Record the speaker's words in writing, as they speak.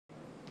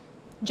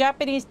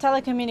Japanese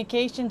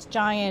telecommunications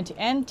giant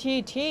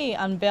NTT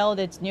unveiled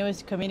its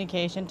newest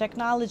communication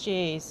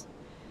technologies.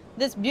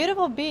 This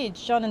beautiful beach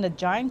shown on the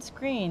giant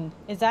screen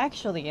is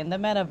actually in the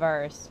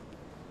metaverse.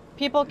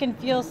 People can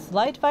feel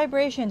slight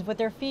vibrations with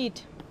their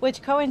feet,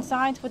 which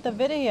coincides with the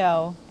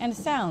video and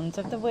sounds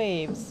of the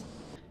waves.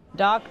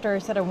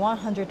 Doctors that are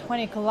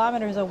 120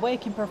 kilometers away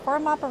can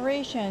perform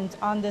operations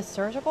on this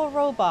surgical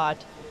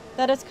robot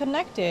that is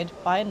connected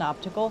by an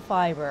optical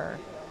fiber.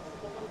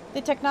 The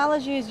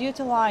technologies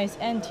utilize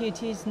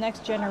NTT's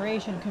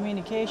next-generation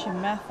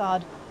communication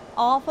method,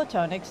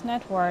 all-photonics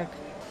network,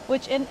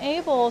 which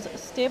enables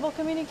stable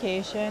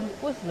communication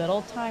with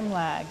little time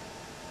lag.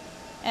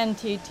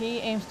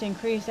 NTT aims to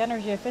increase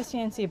energy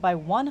efficiency by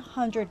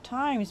 100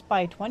 times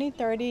by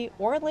 2030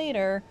 or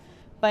later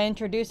by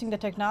introducing the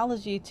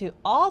technology to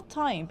all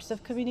types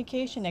of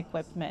communication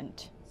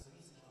equipment.